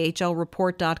of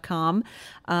ahlreport.com.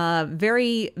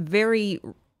 Very, very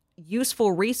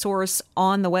useful resource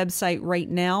on the website right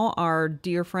now. Our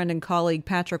dear friend and colleague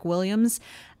Patrick Williams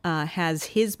has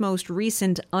his most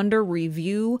recent under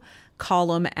review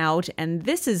column out, and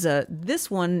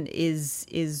this one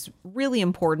is really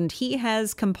important. He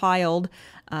has compiled,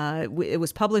 it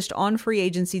was published on Free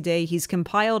Agency Day. He's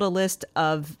compiled a list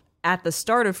of, at the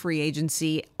start of free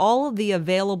agency, all of the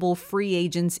available free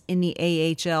agents in the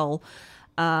AHL.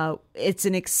 It's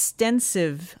an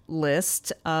extensive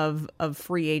list of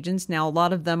free agents. Now, a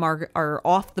lot of them are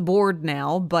off the board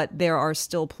now, but there are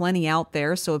still plenty out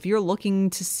there. So if you're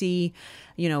looking to see,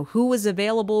 who is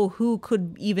available, who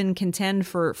could even contend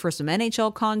for some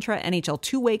NHL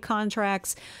two-way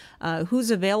contracts,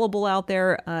 who's available out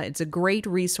there, it's a great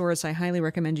resource. I highly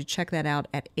recommend you check that out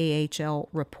at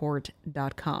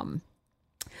ahlreport.com.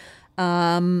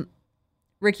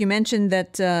 Rick, you mentioned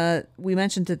that we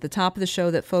mentioned at the top of the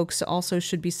show that folks also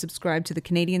should be subscribed to the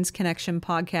Canadiens Connection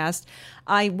podcast.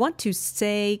 I want to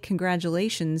say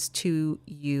congratulations to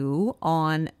you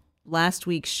on last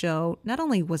week's show. Not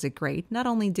only was it great, not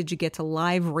only did you get to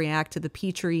live react to the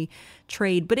Petrie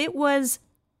trade, but it was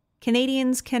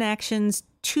Canadiens Connection's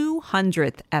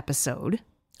 200th episode.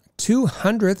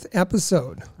 200th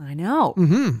episode. I know.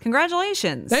 Mm-hmm.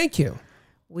 Congratulations. Thank you.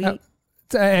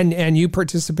 And you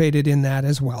participated in that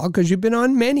as well, because you've been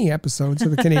on many episodes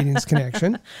of the Canadiens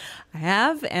Connection. I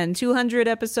have, and 200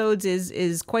 episodes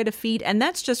is quite a feat, and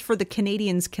that's just for the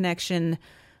Canadiens Connection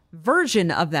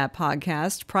version of that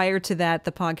podcast. Prior to that,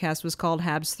 the podcast was called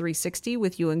Habs 360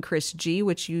 with you and Chris G,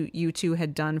 which you two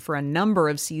had done for a number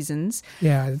of seasons.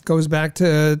 Yeah, it goes back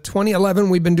to 2011.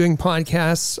 We've been doing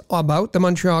podcasts about the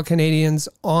Montreal Canadiens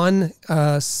on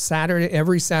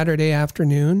every Saturday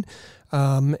afternoon.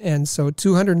 And so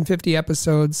 250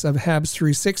 episodes of Habs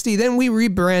 360. Then we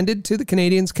rebranded to the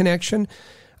Canadiens Connection,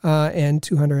 and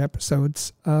 200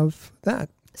 episodes of that.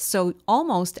 So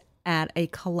almost at a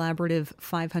collaborative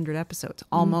 500 episodes,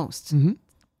 almost. Mm-hmm.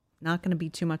 Not going to be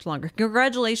too much longer.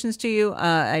 Congratulations to you.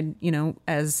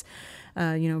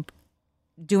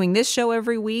 Doing this show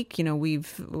every week,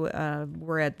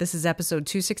 this is episode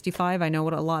 265. I know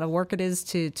what a lot of work it is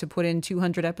to put in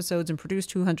 200 episodes and produce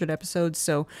 200 episodes.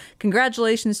 So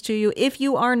congratulations to you. If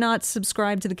you are not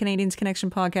subscribed to the Canadiens Connection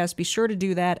podcast, be sure to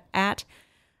do that at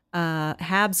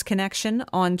Habs Connection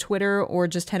on Twitter, or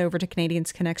just head over to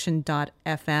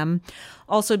CanadiensConnection.fm.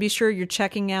 Also, be sure you're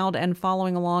checking out and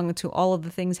following along to all of the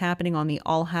things happening on the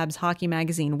All Habs Hockey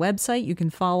Magazine website. You can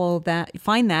find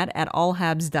that at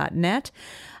allhabs.net.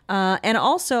 And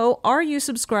also, are you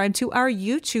subscribed to our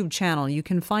YouTube channel? You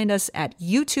can find us at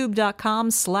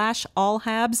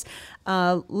youtube.com/allhabs.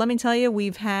 Let me tell you,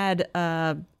 we've had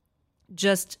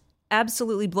just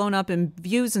absolutely blown up in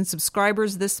views and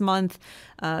subscribers this month,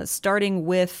 starting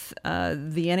with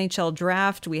the NHL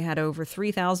draft. We had over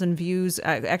 3,000 views.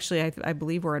 Actually, I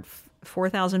believe we're at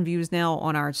 4,000 views now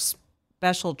on our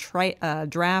special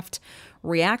draft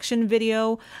reaction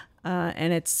video.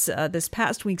 And it's this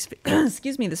past week's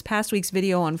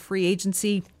video on free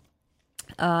agency.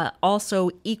 Also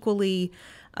equally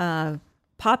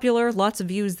popular, lots of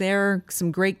views there,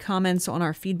 some great comments on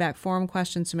our feedback forum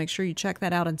questions. So make sure you check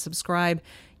that out and subscribe.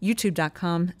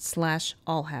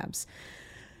 youtube.com/allhabs.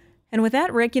 And with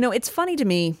that, Rick, it's funny to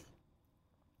me.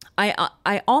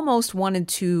 I almost wanted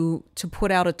to put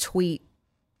out a tweet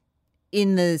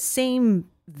in the same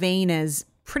vein as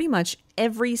pretty much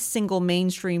every single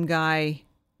mainstream guy,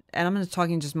 and I'm not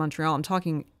talking just Montreal, I'm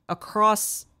talking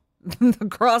across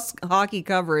hockey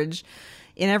coverage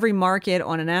in every market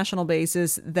on a national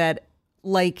basis, that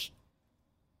like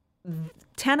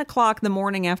 10 o'clock the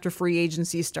morning after free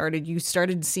agency started, you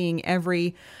started seeing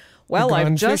I've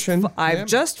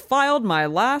just filed my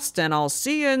last and I'll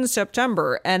see you in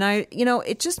September. And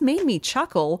it just made me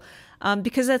chuckle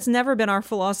because that's never been our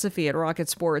philosophy at Rocket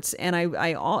Sports. And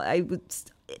it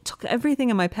took everything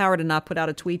in my power to not put out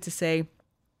a tweet to say,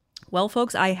 well,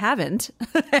 folks, I haven't.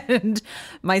 And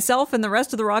myself and the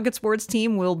rest of the Rocket Sports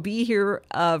team will be here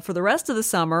for the rest of the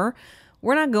summer.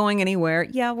 We're not going anywhere.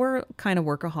 Yeah, we're kind of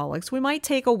workaholics. We might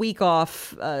take a week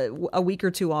off, a week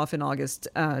or two off in August,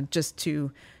 just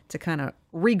to kind of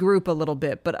regroup a little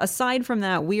bit. But aside from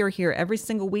that, we are here every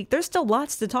single week. There's still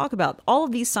lots to talk about. All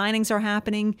of these signings are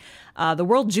happening. The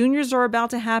World Juniors are about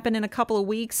to happen in a couple of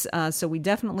weeks. So we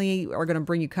definitely are going to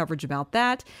bring you coverage about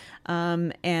that.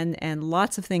 And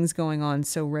lots of things going on.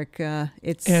 So Rick,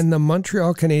 and the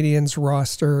Montreal Canadiens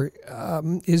roster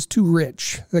is too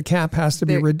rich. The cap has to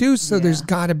be reduced. So there's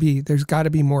got to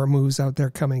be more moves out there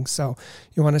coming. So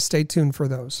you want to stay tuned for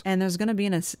those. And there's going to be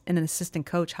an assistant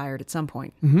coach hired at some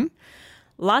point. Mm-hmm.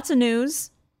 Lots of news,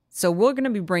 so we're going to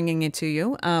be bringing it to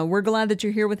you. We're glad that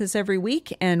you're here with us every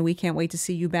week, and we can't wait to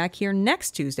see you back here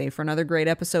next Tuesday for another great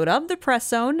episode of The Press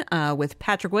Zone. With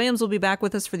Patrick Williams will be back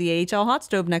with us for the AHL Hot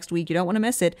Stove next week. You don't want to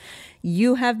miss it.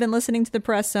 You have been listening to The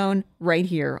Press Zone right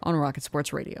here on Rocket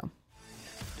Sports Radio.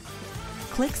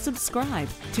 Click subscribe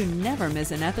to never miss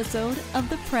an episode of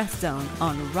The Press Zone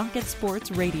on Rocket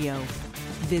Sports Radio.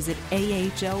 Visit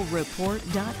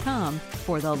AHLReport.com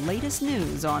for the latest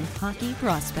news on hockey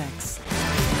prospects.